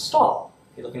 .install.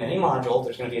 you look in any module,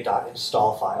 there's going to be a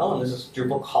 .install file, and this is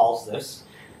Drupal calls this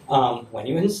when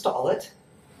you install it,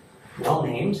 well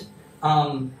named,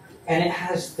 and it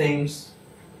has things,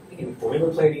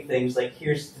 boilerplate things like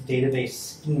here's the database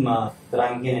schema that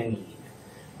I'm going to need,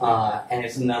 and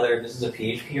it's this is a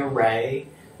PHP array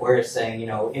where it's saying,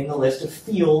 in the list of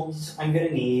fields I'm going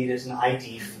to need is an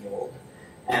ID field,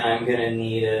 and I'm going to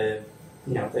need a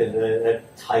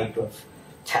type of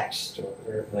text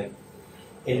or like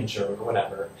integer or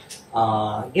whatever.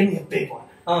 Give me a big one.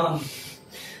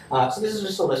 So this is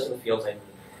just a list of the fields I need.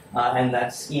 And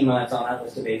that schema is on that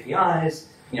list of APIs.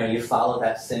 You follow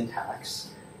that syntax,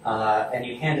 and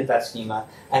you hand it that schema,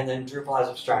 and then Drupal has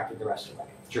abstracted the rest of it.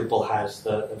 Drupal has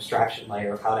the abstraction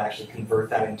layer of how to actually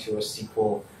convert that into a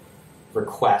SQL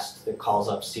request that calls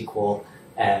up SQL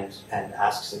and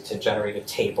asks it to generate a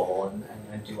table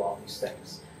and do all these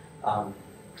things.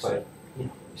 So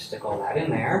you stick all that in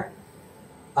there.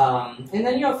 And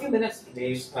then, a few minutes,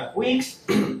 days, weeks,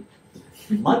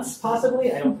 months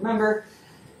possibly, I don't remember.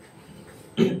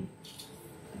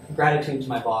 Gratitude to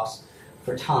my boss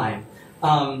for time.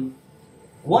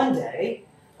 One day,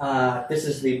 this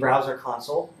is the browser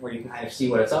console where you can kind of see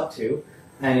what it's up to,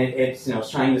 and it's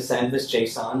trying to send this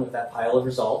JSON with that pile of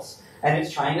results, and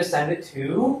it's trying to send it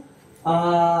to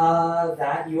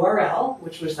that URL,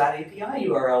 which was that API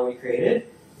URL we created.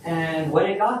 And when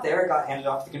it got there, it got handed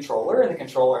off to the controller, and the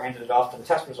controller handed it off to the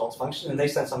test results function, and they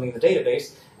sent something in the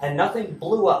database, and nothing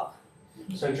blew up.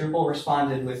 So Drupal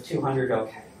responded with 200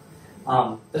 OK.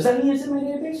 Does that mean it's in my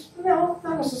database? No,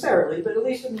 not necessarily, but at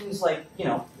least it means,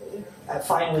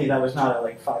 finally that was not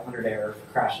a 500 error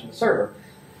crashing the server.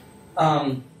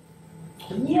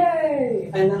 Yay!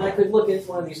 And then I could look at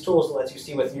one of these tools that lets you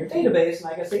see what's in your database, and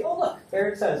I could say, oh look, there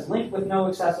it says, link with no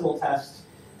accessible text.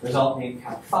 Result name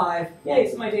count 5. Yay,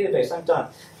 it's in my database. I'm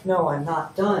done. No, I'm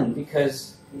not done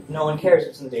because no one cares if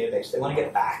it's in the database. They want to get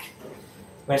it back. They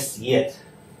want to see it.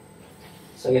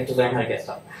 So you have to learn how to get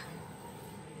stuff back.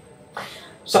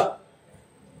 So,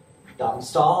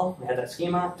 .install, we had that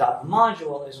schema.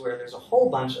 .module is where there's a whole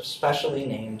bunch of specially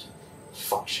named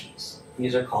functions.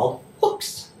 These are called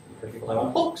hooks. For people that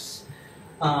want hooks.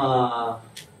 Wrong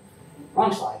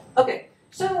slide. Okay,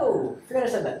 so, forgot I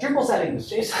said that. Drupal settings,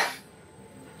 JSON.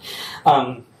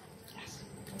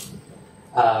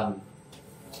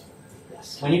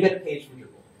 Yes. When you get a page from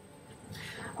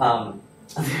Drupal,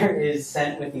 there is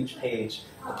sent with each page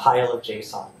a pile of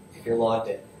JSON, if you're logged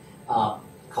in,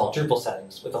 called Drupal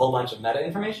settings, with a whole bunch of meta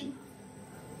information.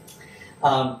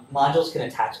 Modules can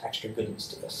attach extra goodies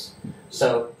to this.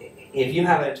 So if you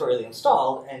have Editorially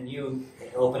installed and you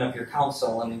open up your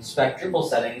console and inspect Drupal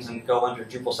settings and go under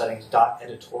Drupal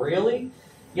settings.editorially,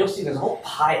 you'll see there's a whole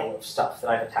pile of stuff that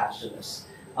I've attached to this.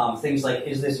 Things like,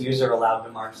 is this user allowed to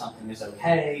mark something as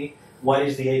okay? What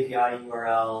is the API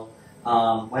URL?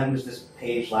 When was this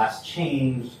page last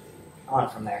changed? On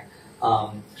from there.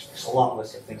 There's a long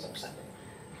list of things I'm sending.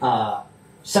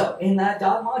 So in that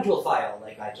 .module file,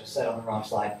 like I just said on the wrong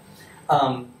slide,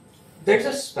 there's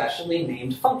a specially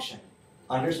named function,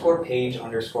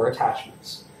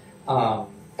 _page_attachments.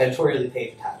 Editorially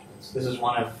page attachments. This is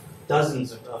one of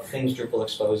dozens of things Drupal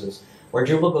exposes, where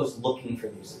Drupal goes looking for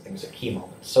these things at key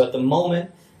moments. So at the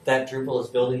moment that Drupal is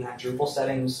building that Drupal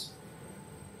settings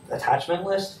attachment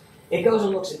list, it goes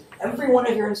and looks at every one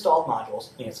of your installed modules.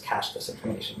 It's cached this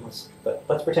information, but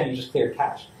let's pretend you just cleared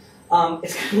cache.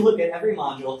 It's going to look at every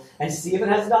module and see if it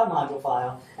has a .module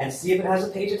file and see if it has a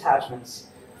page attachments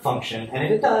function. And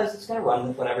if it does, it's going to run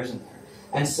with whatever's in there.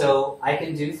 And so I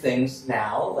can do things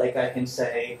now, like I can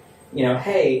say,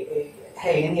 hey,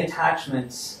 in the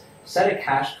attachments, set a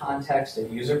cache context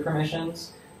of user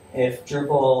permissions. If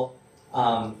Drupal,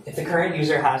 if the current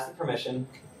user has the permission,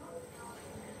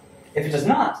 if it does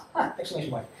not,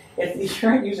 exclamation point. If the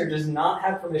current user does not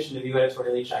have permission to view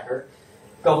editorially checker,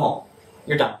 go home.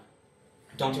 You're done.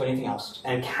 Don't do anything else,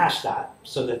 and cache that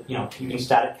so that you can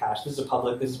static cache. This is a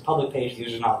public page. The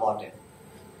user's not logged in.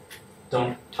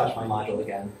 Don't touch my module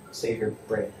again. Save your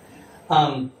brain.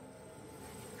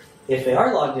 If they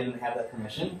are logged in and have that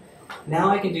permission, now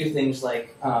I can do things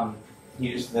like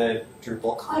use the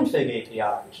Drupal config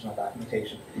API, which is my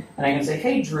documentation, and I can say,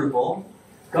 hey Drupal,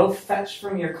 go fetch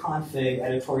from your config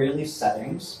editorially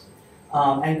settings,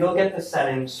 and go get the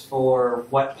settings for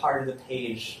what part of the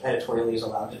page editorially is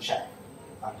allowed to check.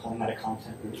 I'm calling that a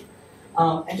content root.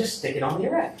 And just stick it on the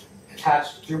array.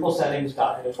 Attached Drupal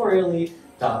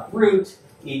settings.editorially.root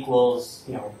equals,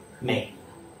 main,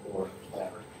 or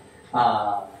whatever.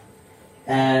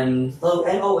 And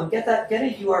get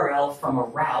a URL from a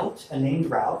route, a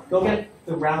named route. Go get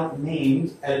the route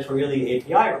named editorially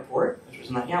API report, which was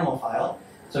in that YAML file.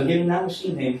 So give them that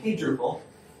machine name, hey Drupal,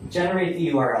 generate the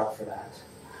URL for that,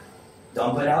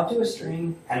 dump it out to a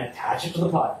string, and attach it to the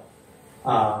file.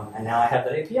 And now I have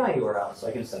that API URL, so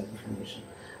I can send information.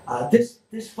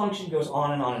 This function goes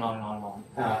on and on and on and on and on,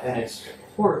 and it's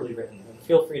horribly written. And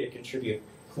feel free to contribute,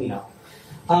 clean up.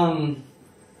 And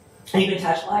you can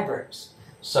attach libraries.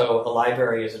 So a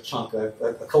library is a chunk,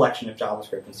 a collection of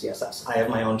JavaScript and CSS. I have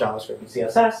my own JavaScript and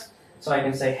CSS, so I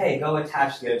can say, hey, go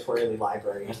attach the Editoria11y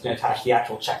library, and it's going to attach the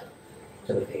actual checker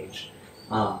to the page.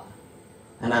 And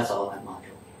that's all that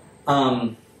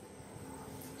module.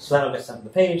 So that'll get sent to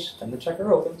the page, then the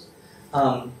checker opens.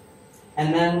 And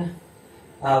then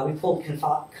we pulled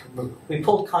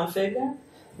config there,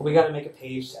 but we got to make a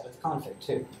page to edit the config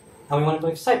too. And we want to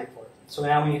make a site report. So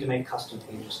now we need to make custom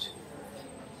pages too.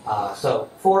 So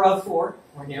 4 of 4,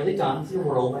 we're nearly done through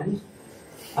Whirlwind.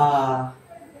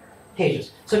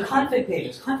 Pages. So config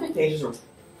pages are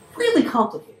really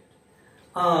complicated.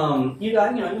 You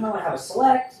might want to have a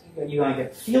select. You're going to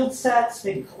get field sets,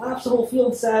 maybe collapsible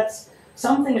field sets.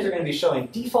 Some things are going to be showing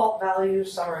default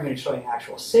values. Some are going to be showing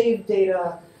actual saved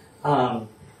data.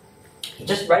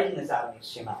 Just writing this out in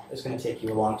HTML is going to take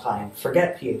you a long time.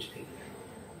 Forget PHP.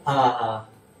 But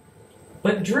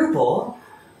Drupal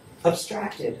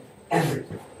abstracted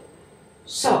everything.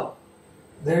 So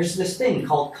there's this thing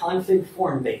called config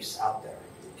form base out there.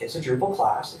 It's a Drupal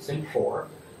class. It's in core.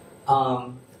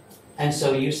 And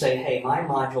so you say, hey, my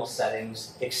module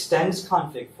settings extends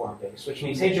config form base, which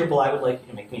means, hey, Drupal, I would like you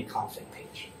to make me a config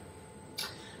page.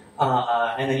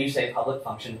 And then you say public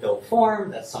function build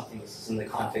form. That's something that's in the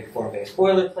config form base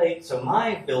boilerplate. So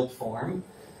my build form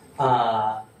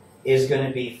is going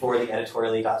to be for the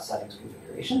editorially.settings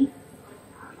configuration.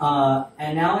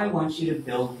 And now I want you to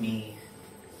build me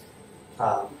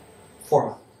form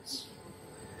elements.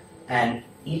 And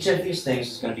each of these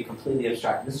things is going to be completely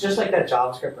abstracted. This is just like that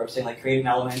JavaScript where I'm saying, like, create an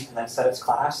element and then set its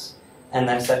class and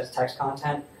then set its text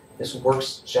content. This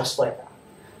works just like that.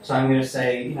 So I'm going to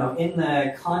say, in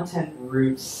the content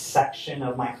root section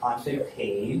of my config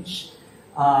page,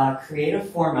 create a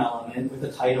form element with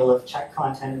the title of check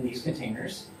content in these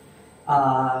containers.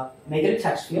 Make it a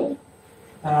text field.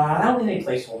 I don't need any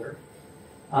placeholder.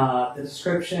 The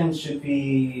description should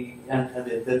be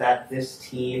that this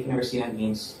T, if you've never seen it,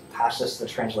 means pass this to the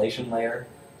translation layer.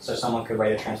 So someone could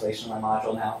write a translation of my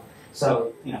module now.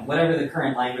 So, whatever the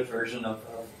current language version of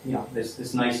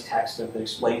this nice text that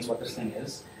explains what this thing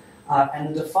is.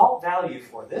 And the default value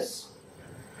for this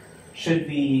should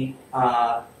be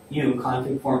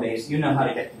config form base. You know how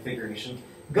to get configuration.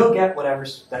 Go get whatever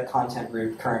that content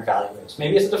root current value is.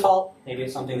 Maybe it's a default. Maybe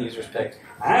it's something the users picked.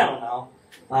 I don't know.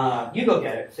 You go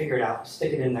get it, figure it out,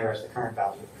 stick it in there as the current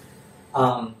value.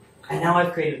 And now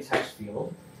I've created a text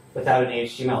field without an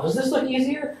HTML. Does this look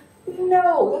easier?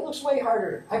 No, that looks way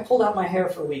harder. I pulled out my hair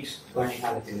for weeks learning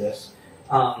how to do this.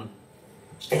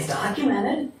 It's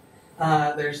documented.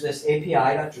 There's this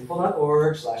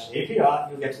api.drupal.org/API.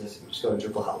 You'll get to this if you just go to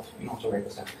Drupal help. You don't have to write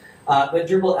this down. But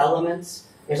Drupal elements,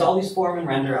 there's all these form and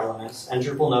render elements, and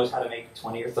Drupal knows how to make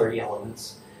 20 or 30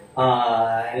 elements.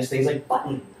 And it's things like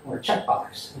button or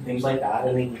checkbox and things like that,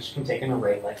 and then each can take an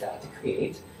array like that to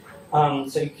create.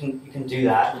 So you can do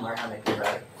that and learn how to make an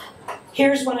array.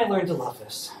 Here's when I learned to love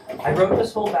this. I wrote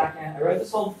this whole backend. I wrote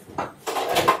this whole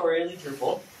editorially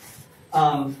Drupal.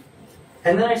 And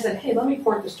then I said, hey, let me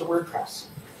port this to WordPress.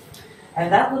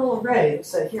 And that little array that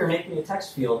said, here, make me a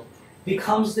text field,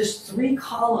 becomes this 3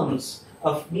 columns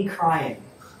of me crying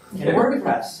in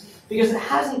WordPress because it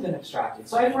hasn't been abstracted.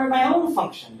 So I have to write my own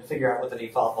function to figure out what the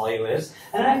default value is,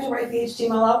 and I have to write the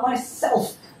HTML out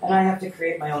myself, and I have to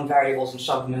create my own variables and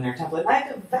shove them in their template. I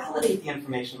have to validate the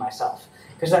information myself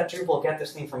because that Drupal will get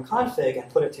this thing from config and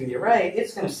put it through the array.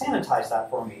 It's going to sanitize that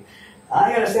for me.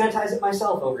 I got to sanitize it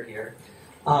myself over here.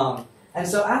 And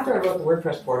so after I wrote the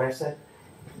WordPress port, I said,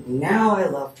 now I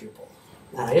love Drupal.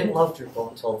 And I didn't love Drupal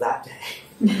until that day.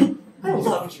 I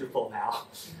love Drupal now.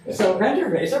 So render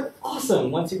arrays are awesome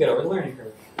once you get over the learning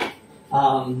curve.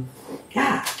 And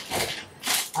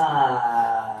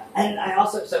I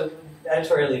also, so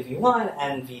editorially v1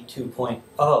 and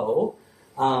v2.0,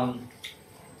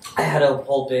 I had a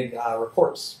whole big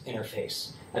reports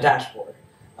interface, a dashboard.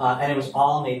 And it was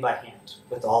all made by hand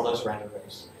with all those render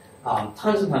arrays.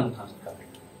 Tons and tons and tons of code.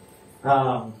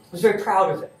 I was very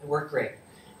proud of it. It worked great.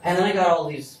 And then I got all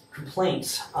these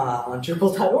complaints on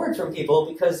Drupal.org from people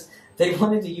because they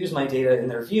wanted to use my data in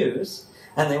their views,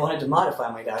 and they wanted to modify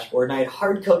my dashboard, and I had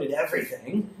hard-coded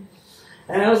everything.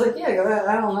 And I was like, yeah,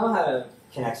 I don't know how to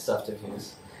connect stuff to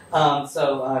views.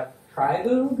 So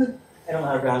Cryboog, I don't know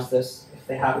how to pronounce this. If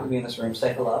they happen to be in this room,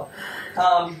 say hello.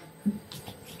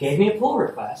 Gave me a pull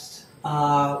request,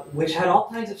 which had all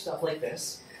kinds of stuff like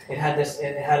this. It had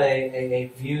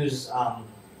a views,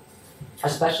 a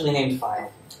specially named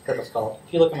file, that's what it's called.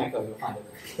 If you look at my code, you'll find it.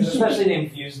 There's a specially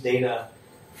named views data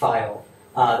file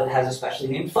that has a specially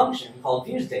named function called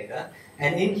views data,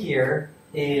 and in here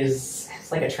it's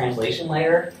like a translation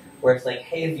layer where it's like,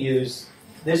 hey views,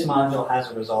 this module has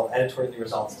a result, editorially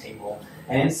results table,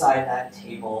 and inside that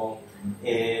table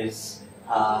is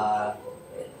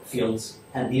fields,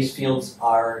 and these fields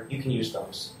are, you can use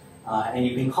those. And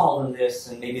you can call them this,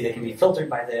 and maybe they can be filtered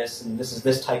by this, and this is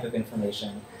this type of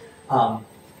information.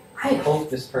 I hope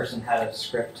this person had a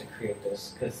script to create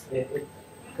this, because it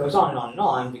goes on and on and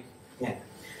on. Yeah.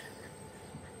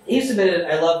 He submitted,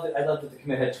 I love that the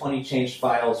commit had 20 changed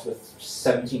files with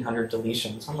 1,700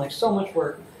 deletions. I'm like, so much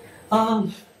work.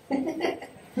 But it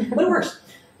works.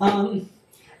 And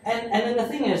then the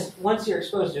thing is, once you're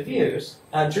exposed to views,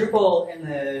 Drupal in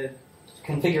the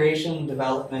configuration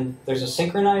development, there's a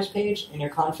synchronize page in your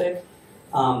config,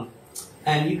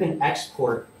 and you can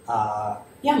export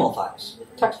YAML files,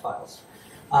 text files.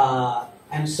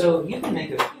 And so you can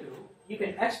make a view, you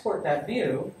can export that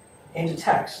view into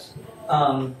text,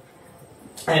 and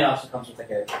it also comes with like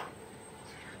a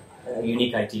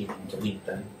unique ID that you delete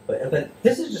then. But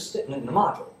this is just sitting in the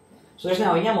module. So there's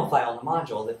now a YAML file in the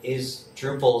module that is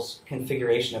Drupal's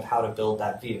configuration of how to build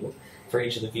that view for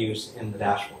each of the views in the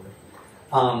dashboard.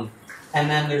 And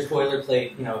then there's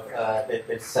boilerplate,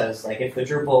 that says like if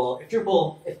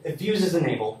views is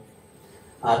enabled,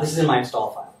 this is in my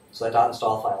install file. So that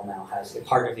 .install file now has a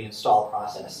part of the install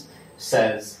process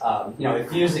says, if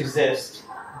views exist,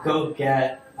 go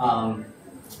get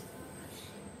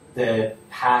the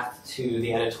path to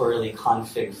the editorially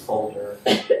config folder,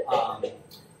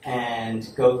 and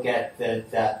go get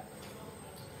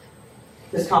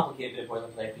this complicated bit of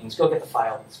boilerplate means go get the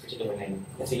file with this particular name.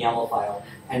 It's a YAML file,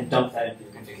 and dump that into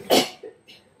your configuration.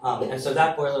 And so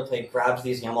that boilerplate grabs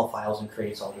these YAML files and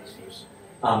creates all these views.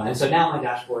 And so now my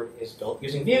dashboard is built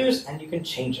using views, and you can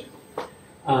change it.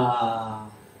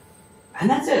 And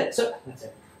that's it. So that's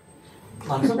it.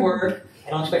 Lots of work. I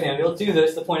don't expect anyone to be able to do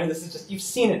this. The point of this is just you've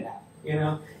seen it now.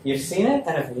 You've seen it,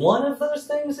 and if one of those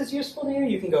things is useful to you,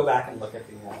 you can go back and look at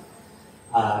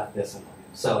this.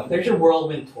 So there's your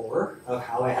whirlwind tour of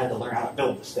how I had to learn how to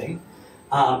build this thing.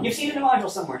 You've seen it in a module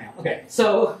somewhere now. Okay,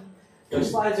 so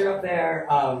those slides are up there.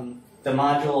 The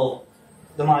module,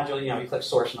 you click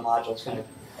source in the module, it's going to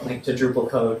link to Drupal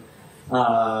code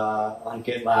on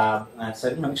GitLab, and it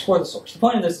said, explore the source. The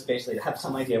point of this is basically to have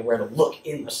some idea of where to look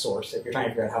in the source if you're trying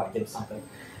to figure out how I did something.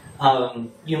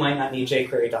 You might not need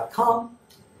jQuery.com,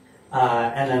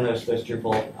 and then there's those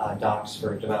Drupal docs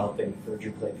for developing for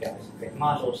Drupal APIs and creating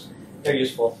modules. They're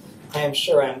useful. I am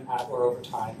sure I'm at or over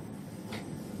time.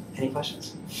 Any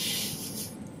questions?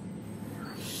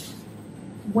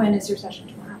 When is your session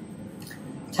tomorrow?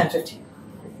 10:15.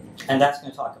 And that's going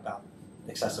to talk about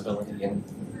accessibility and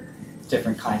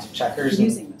different kinds of checkers.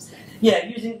 Using those things. Yeah,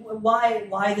 using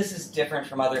why this is different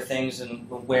from other things and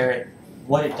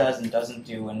what it does and doesn't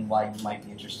do and why you might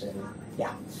be interested in.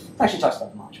 Yeah, it actually talks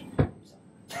about the module. So.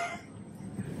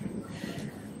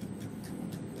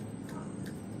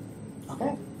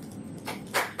 Okay.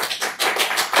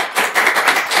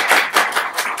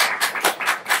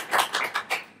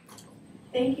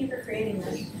 Thank you for creating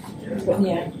this.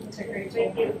 Yeah. It's a great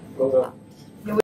tool. Well done.